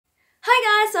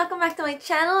Hi guys! Welcome back to my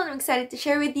channel, and I'm excited to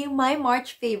share with you my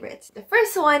March favorites. The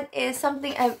first one is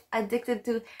something I've addicted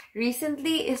to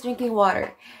recently is drinking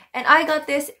water. And I got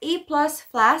this APLUS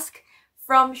flask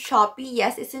from Shopee.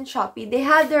 Yes, it's in Shopee. They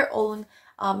have their own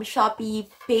Shopee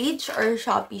page or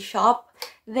Shopee shop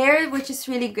there, which is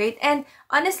really great. And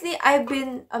honestly, I've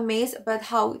been amazed about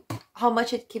how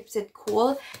much it keeps it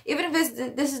cool. Even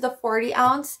if this is the 40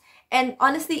 ounce. And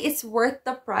honestly, it's worth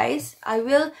the price. I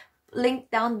will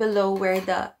link down below where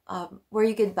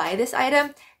you could buy this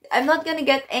item. I'm not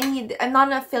not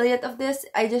an affiliate of this.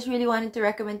 I just really wanted to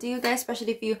recommend to you guys,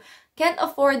 especially if you can't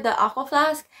afford the aqua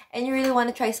flask and you really want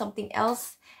to try something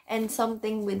else and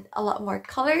something with a lot more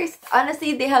colors.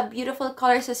 Honestly, they have beautiful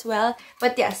colors as well.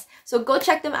 But yes, so go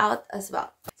check them out as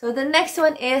well. So the next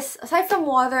one is, aside from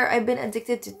water, I've been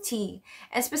addicted to tea.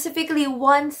 And specifically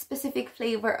one specific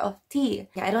flavor of tea.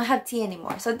 Yeah, I don't have tea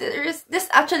anymore. So this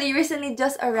actually recently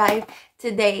just arrived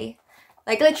today.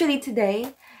 Like literally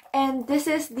today. And this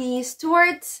is the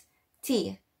Stewart's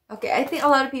tea. Okay, I think a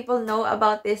lot of people know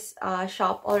about this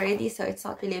shop already, so it's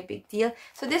not really a big deal.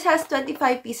 So this has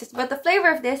 25 pieces, but the flavor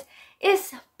of this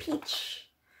is peach.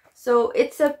 So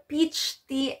it's a peach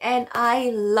tea and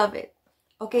I love it.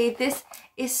 Okay, this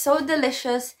is so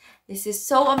delicious. This is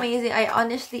so amazing. I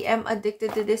honestly am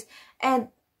addicted to this. And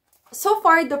so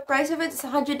far, the price of it is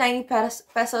 190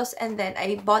 pesos, and then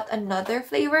I bought another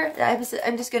flavor that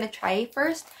I'm just gonna try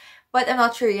first, but I'm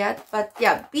not sure yet. But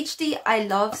yeah, peach tea I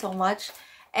love so much.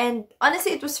 And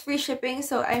honestly, it was free shipping,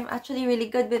 so I'm actually really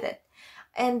good with it.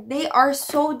 And they are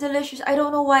so delicious. I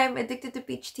don't know why I'm addicted to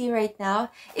peach tea right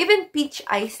now. Even peach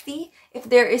iced tea, if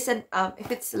there is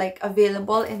if it's like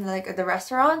available in like the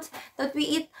restaurants that we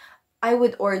eat, I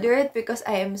would order it because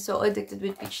I am so addicted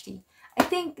with peach tea. I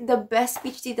think the best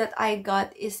peach tea that I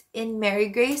got is in Mary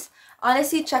Grace.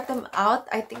 Honestly, check them out.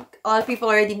 I think a lot of people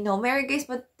already know Mary Grace,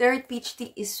 but their peach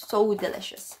tea is so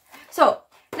delicious. So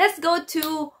let's go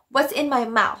to what's in my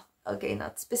mouth. Okay,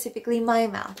 not specifically my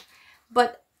mouth,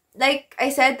 but like I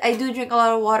said, I do drink a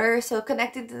lot of water. So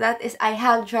connected to that is I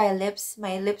have dry lips.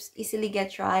 My lips easily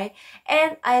get dry.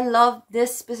 And I love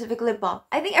this specific lip balm.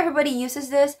 I think everybody uses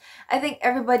this. I think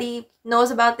everybody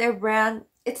knows about their brand.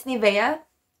 It's Nivea.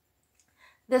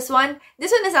 This one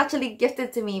is actually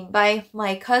gifted to me by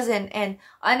my cousin, and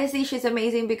honestly, she's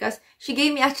amazing because she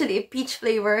gave me actually a peach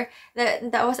flavor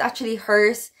that was actually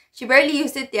hers. She barely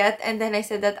used it yet, and then I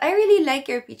said that I really like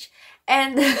your peach,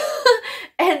 and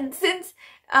and since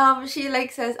she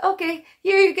like says, okay,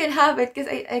 here you can have it, because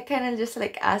I kind of just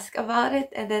like ask about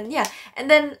it, and then yeah,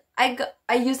 and then I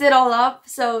used it all up,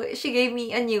 so she gave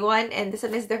me a new one, and this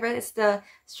one is different. It's the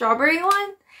strawberry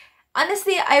one.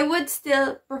 Honestly, I would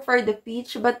still prefer the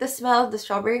peach, but the smell of the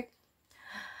strawberry,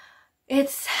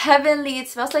 it's heavenly. It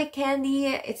smells like candy.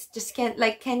 It's just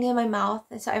like candy in my mouth,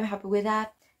 and so I'm happy with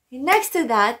that. Next to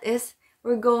that is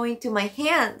we're going to my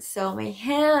hands. So my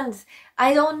hands,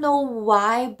 I don't know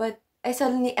why, but I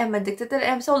suddenly am addicted to it.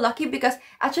 I'm so lucky because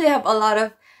actually I have a lot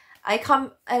of, I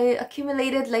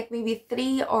accumulated like maybe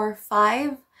 3 or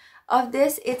 5 of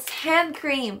this. It's hand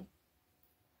cream.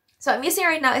 So I'm using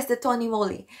right now is the Tony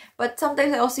Moly, but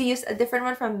sometimes I also use a different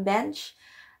one from Bench.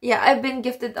 Yeah, I've been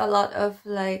gifted a lot of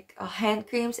like hand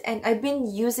creams, and I've been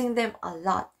using them a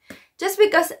lot. Just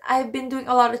because I've been doing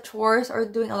a lot of chores or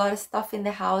doing a lot of stuff in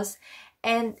the house,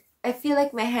 and I feel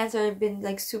like my hands have been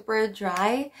like super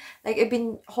dry. Like I've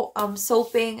been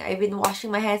soaping, I've been washing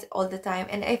my hands all the time,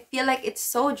 and I feel like it's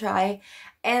so dry,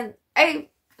 and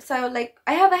so like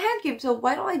I have a hand cream, so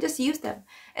why don't I just use them?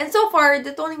 And so far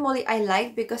the Tony Moly I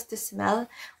like because the smell,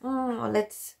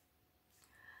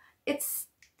 it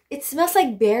smells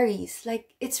like berries.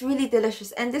 Like it's really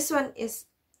delicious. And this one is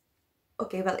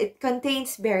okay, well, it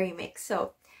contains berry mix,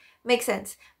 so makes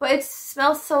sense. But it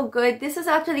smells so good. This is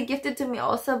actually gifted to me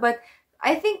also, but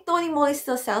I think Tony Moly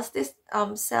still sells this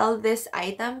sell this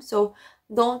item, so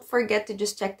don't forget to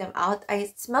just check them out.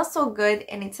 It smells so good,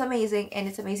 and it's amazing, and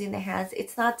it's amazing in the hands.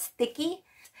 It's not sticky.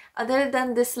 Other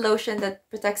than this lotion that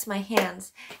protects my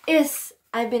hands,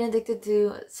 I've been addicted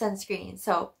to sunscreen.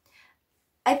 So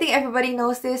I think everybody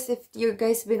knows this if you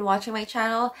guys have been watching my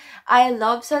channel. I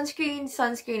love sunscreen.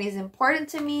 Sunscreen is important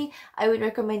to me. I would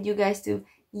recommend you guys to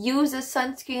use a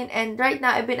sunscreen. And right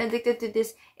now, I've been addicted to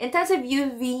this Intensive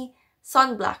UV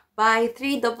Sunblock by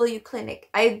 3W Clinic.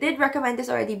 I did recommend this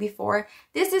already before.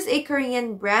 This is a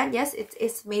Korean brand. Yes, it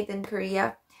is made in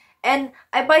Korea. And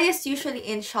I buy this usually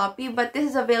in Shopee, but this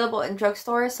is available in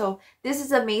drugstores. So this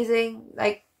is amazing.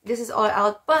 Like, this is all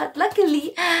out, but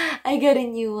luckily I got a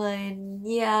new one.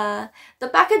 Yeah, the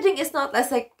packaging is not as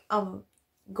like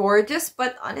gorgeous,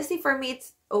 but honestly for me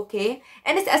it's okay,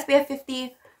 and it's SPF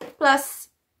 50 plus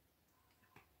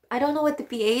I don't know what the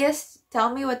PA is.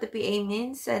 Tell me what the PA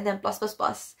means, and then plus plus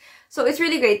plus. So it's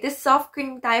really great. This soft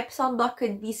cream type sunblock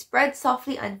could be spread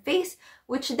softly on face,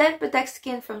 which then protects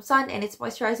skin from sun, and its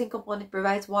moisturizing component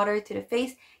provides water to the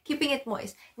face, keeping it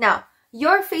moist. Now,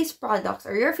 your face products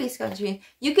or your face sunscreen,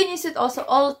 you can use it also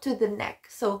all to the neck.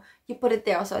 So you put it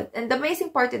there also. And the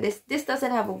amazing part of this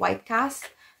doesn't have a white cast.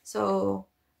 So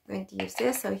I'm going to use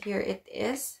this. So here it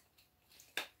is.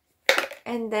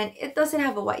 And then it doesn't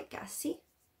have a white cast. See?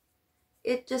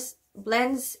 It just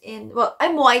blends in. Well,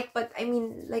 I'm white, but I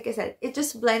mean, like I said, it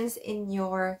just blends in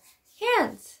your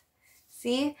hands.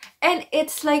 See? And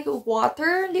it's like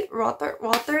watery,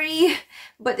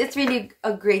 but it's really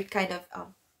a great kind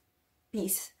of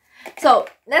piece. So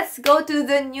let's go to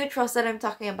the neutrals that I'm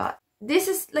talking about. This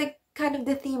is like kind of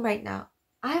the theme right now.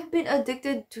 I've been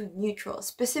addicted to neutrals,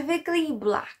 specifically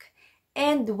black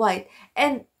and white.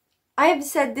 And I've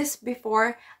said this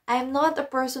before, I'm not a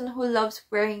person who loves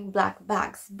wearing black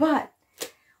bags, but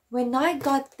when I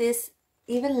got this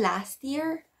even last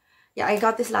year, yeah, I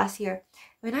got this last year.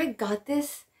 When I got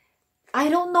this, I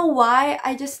don't know why,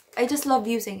 I just love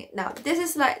using it. Now, this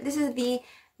is the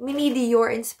mini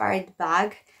Dior inspired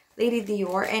bag, Lady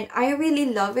Dior, and I really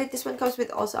love it. This one comes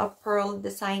with also a pearl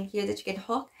design here that you can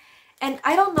hook. And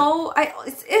I don't know,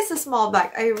 it's a small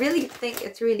bag. I really think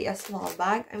it's really a small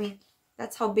bag. I mean,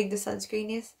 that's how big the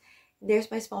sunscreen is. There's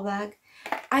my small bag.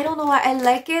 I don't know why I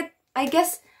like it. I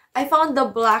guess I found the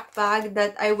black bag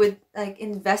that I would like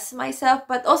invest myself.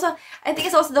 But also, I think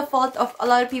it's also the fault of a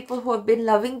lot of people who have been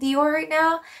loving Dior right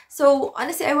now. So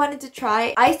honestly, I wanted to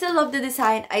try. I still love the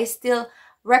design. I still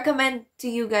recommend to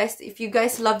you guys, if you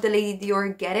guys love the Lady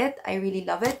Dior, get it. I really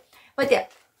love it. But yeah,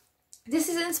 this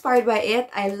is inspired by it.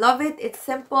 I love it. It's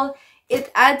simple. It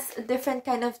adds a different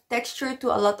kind of texture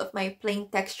to a lot of my plain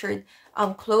textured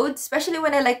clothes, especially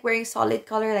when I like wearing solid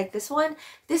color like this one.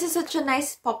 This is such a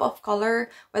nice pop of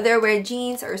color, whether I wear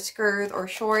jeans or skirt or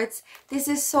shorts. This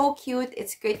is so cute.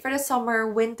 It's great for the summer,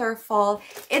 winter, fall.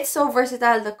 It's so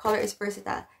versatile. The color is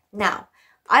versatile. Now,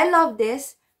 I love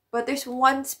this, but there's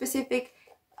one specific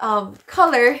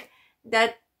color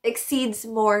that exceeds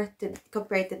more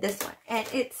compared to this one, and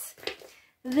it's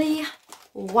the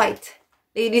white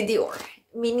Lady Dior,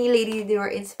 mini Lady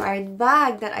Dior inspired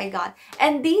bag that I got.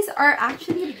 And these are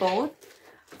actually both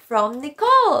from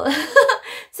Nicole.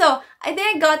 So I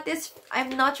think I got this, I'm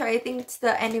not sure, I think it's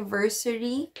the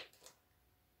anniversary.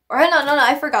 Or no,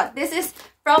 I forgot. This is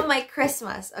from my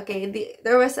Christmas. Okay,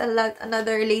 there was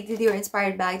another Lady Dior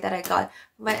inspired bag that I got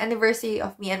for my anniversary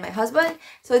of me and my husband.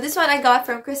 So this one I got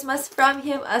from Christmas from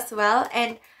him as well.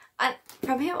 And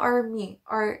from him or me,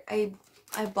 or I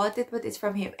bought it, but it's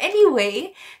from him.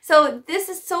 Anyway, so this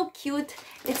is so cute.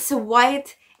 It's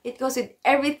white. It goes with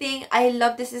everything. I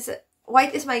love this.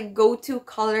 White is my go-to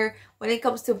color when it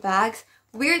comes to bags.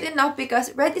 Weird enough,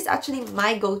 because red is actually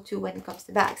my go-to when it comes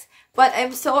to bags. But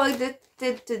I'm so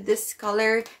addicted to this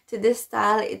color, to this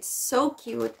style. It's so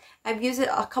cute. I've used it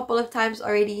a couple of times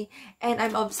already, and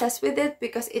I'm obsessed with it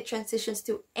because it transitions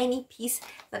to any piece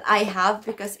that I have,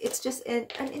 because it's just an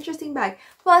interesting bag.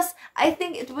 Plus, I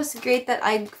think it was great that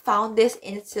I found this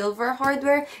in silver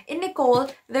hardware. In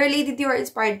Nicole, their Lady Dior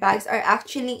inspired bags are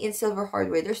actually in silver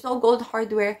hardware. There's no gold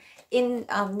hardware in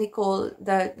Nicole,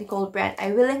 the Nicole brand.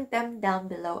 I will link them down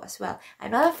below as well.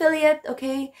 I'm not affiliate,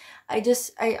 okay? I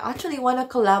actually want to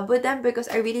collab with them because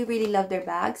I really love their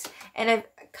bags, and I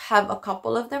have a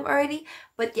couple of them already.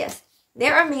 But yes,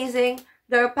 they're amazing.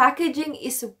 Their packaging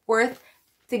is worth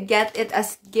to get it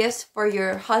as gifts for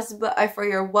your husband, or for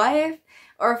your wife,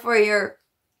 or for your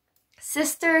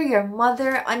sister, your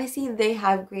mother. Honestly, they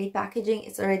have great packaging.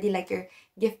 It's already like you're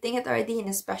gifting it already in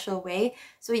a special way.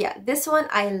 So yeah, this one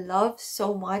I love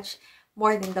so much,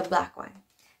 more than the black one.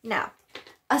 Now,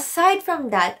 aside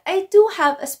from that, I do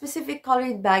have a specific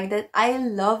colored bag that I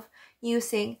love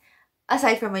using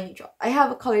aside from my neutral. I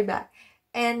have a colored bag,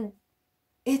 and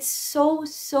it's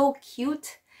so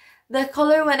cute. The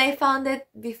color, when I found it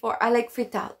before, I like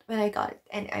freaked out when I got it,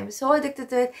 and I'm so addicted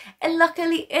to it, and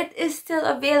luckily it is still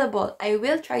available. I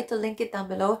will try to link it down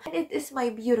below. And it is my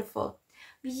beautiful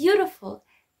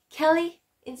Kelly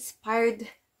inspired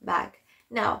bag.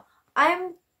 Now,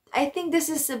 I think this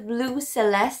is a blue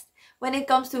celeste when it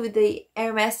comes to the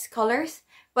Hermes colors,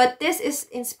 but this is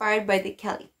inspired by the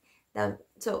Kelly. Now,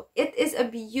 so it is a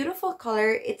beautiful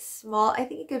color. It's small. I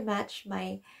think it could match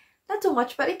my, not too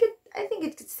much, but I think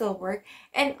it could still work.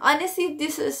 And honestly,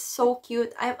 this is so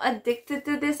cute. I'm addicted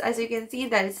to this. As you can see,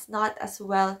 that it's not as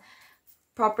well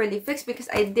properly fixed because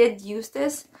I did use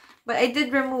this, but I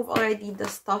did remove already the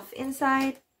stuff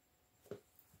inside.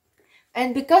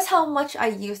 And because how much I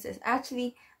use this,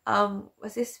 actually,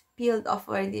 was this peeled off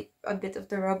already a bit of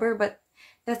the rubber, but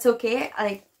that's okay.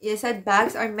 Like you said,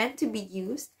 bags are meant to be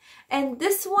used. And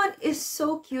this one is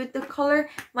so cute. The color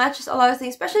matches a lot of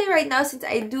things, especially right now since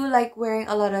I do like wearing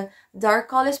a lot of dark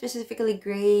colors, specifically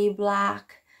gray,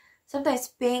 black, sometimes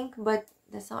pink, but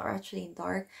that's not actually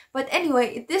dark. But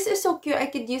anyway, this is so cute. I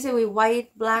could use it with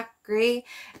white, black, gray,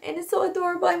 and it's so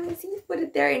adorable. I mean, see, you put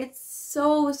it there and it's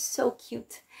so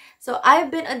cute. So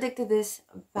I've been addicted to this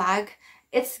bag.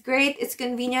 It's great, it's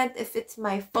convenient, it fits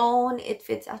my phone, it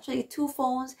fits actually 2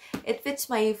 phones, it fits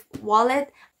my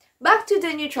wallet. Back to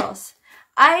the neutrals.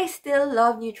 I still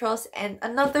love neutrals, and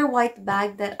another white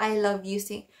bag that I love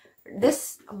using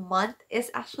this month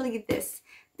is actually this.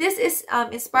 This is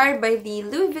inspired by the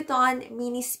Louis Vuitton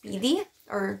Mini Speedy,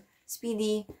 or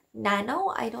Speedy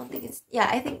Nano. I don't think it's, yeah,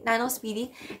 I think Nano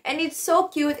Speedy. And it's so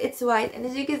cute, it's white, and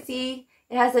as you can see,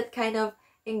 it has that kind of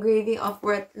engraving of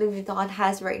what Louis Vuitton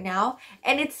has right now,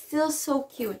 and it's still so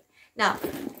cute. Now,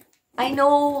 I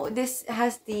know this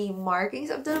has the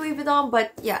markings of the Louis Vuitton,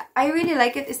 but yeah, I really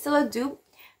like it. It's still a dupe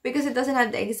because it doesn't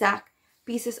have the exact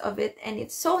pieces of it, and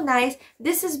it's so nice.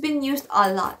 This has been used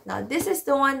a lot. Now, this is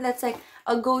the one that's like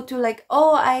a go-to, like,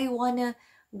 oh, I wanna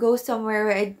go somewhere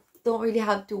where I don't really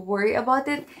have to worry about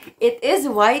it. It is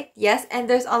white, yes, and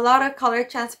there's a lot of color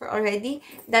transfer already.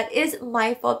 That is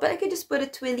my fault, but I could just put a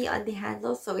twilly on the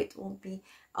handle so it won't be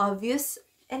obvious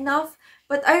enough.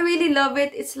 But I really love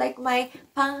it. It's like my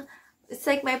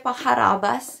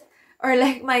pangharabas, or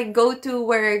like my go-to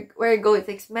where I go.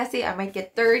 It's messy, I might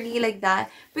get dirty like that,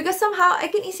 because somehow I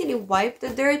can easily wipe the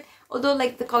dirt. Although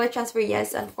like the color transfer,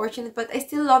 yes, unfortunate, but I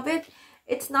still love it.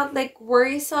 It's not like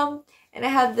worrisome. And I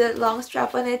have the long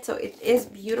strap on it, so it is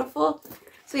beautiful.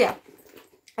 So yeah,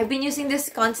 I've been using this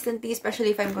constantly,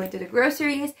 especially if I'm going to the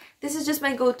groceries. This is just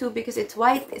my go-to because it's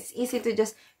white. It's easy to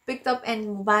just pick up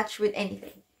and match with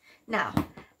anything. Now,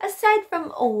 aside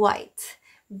from a white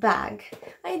bag,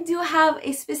 I do have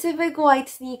a specific white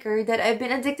sneaker that I've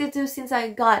been addicted to since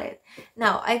I got it.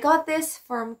 Now, I got this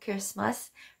from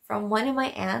Christmas from one of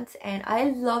my aunts, and I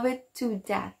love it to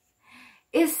death.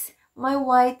 It's my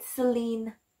white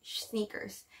Celine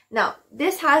sneakers. Now,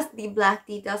 this has the black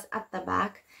details at the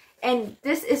back, and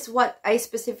this is what I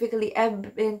specifically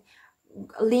have been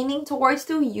leaning towards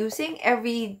to using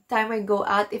every time I go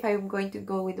out, if I'm going to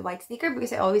go with white sneaker,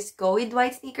 because I always go with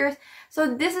white sneakers.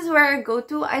 So this is where I go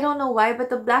to. I don't know why,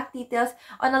 but the black details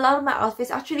on a lot of my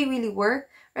outfits actually really work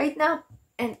right now.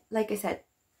 And like I said,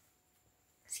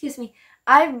 excuse me,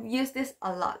 I've used this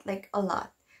a lot, like a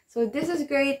lot. So this is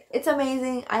great. It's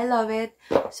amazing. I love it.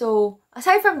 So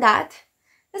aside from that,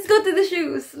 let's go to the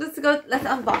shoes. Let's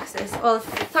unbox this. Well,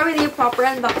 it's not really a proper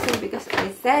unboxing because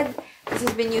I said this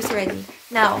has been used already.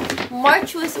 Now,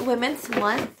 March was Women's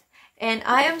Month, and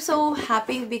I am so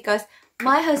happy because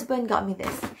my husband got me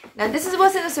this. Now, this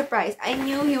wasn't a surprise. I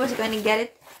knew he was going to get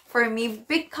it for me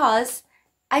because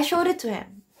I showed it to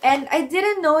him. And I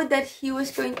didn't know that he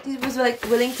was like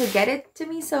willing to get it to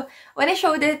me. So when I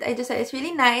showed it, I just said it's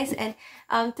really nice. And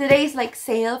today is like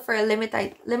sale for a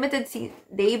limited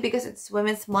day because it's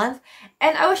Women's Month.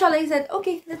 And I was shocked. I said,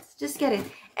 okay, let's just get it.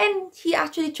 And he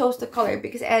actually chose the color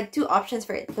because I had 2 options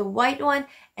for it, the white one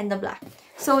and the black.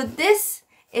 So this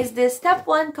is the Step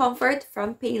 1 Comfort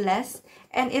from Payless,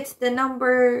 and it's the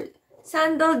number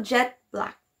Sandal Jet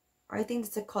Black, or I think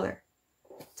it's the color.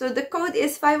 So the code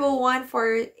is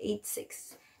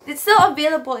 501486. It's still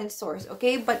available in stores,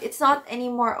 okay? But it's not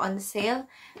anymore on sale.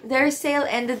 Their sale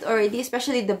ended already,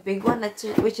 especially the big one,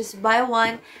 which is buy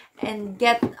one and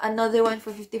get another one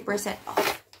for 50%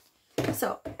 off.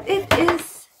 So it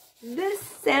is this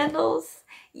sandals.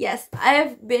 Yes,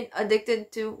 I've been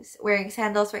addicted to wearing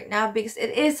sandals right now because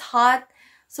it is hot.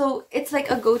 So it's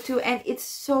like a go-to and it's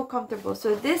so comfortable.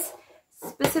 So this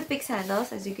specific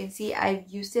sandals, as you can see, I've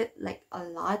used it like a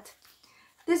lot.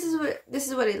 This is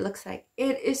what it looks like.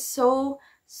 It is so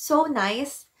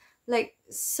nice, like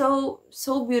so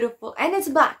beautiful, and it's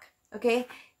black. Okay,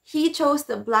 he chose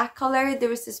the black color. There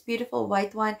was this beautiful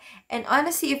white one, and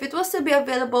honestly, if it was to be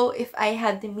available, if I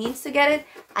had the means to get it,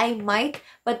 I might,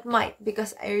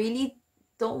 because I really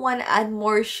don't want to add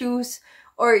more shoes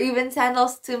or even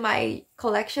sandals to my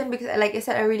collection, because like I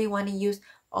said, I really want to use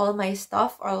all my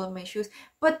stuff, all of my shoes.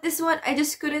 But this one, I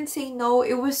just couldn't say no.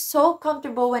 It was so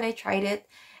comfortable when I tried it,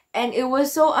 and it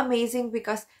was so amazing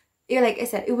because, like I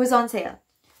said, it was on sale.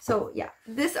 So yeah,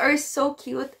 these are so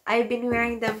cute. I've been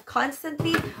wearing them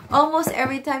constantly. Almost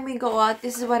every time we go out,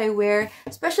 this is what I wear,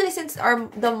 especially since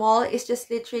the mall is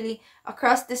just literally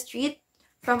across the street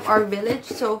from our village,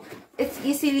 so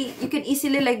you can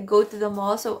easily like go to the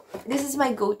mall. So this is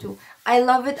my go-to. I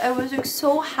love it. I was like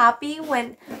so happy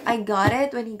when I got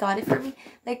it, when he got it for me.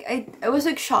 Like I was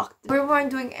like shocked. We were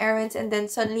doing errands and then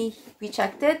suddenly we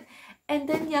checked it. And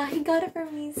then yeah, he got it for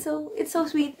me. So it's so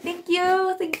sweet. Thank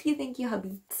you. Thank you. Thank you,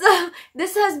 hubby. So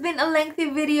this has been a lengthy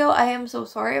video. I am so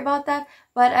sorry about that.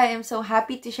 But I am so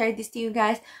happy to share this to you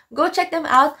guys. Go check them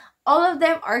out. All of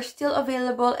them are still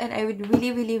available and I would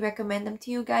really recommend them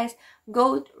to you guys.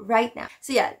 Go right now.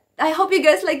 So yeah, I hope you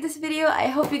guys like this video. I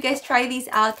hope you guys try these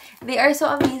out. They are so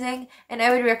amazing and I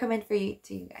would recommend to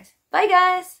you guys. Bye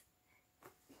guys!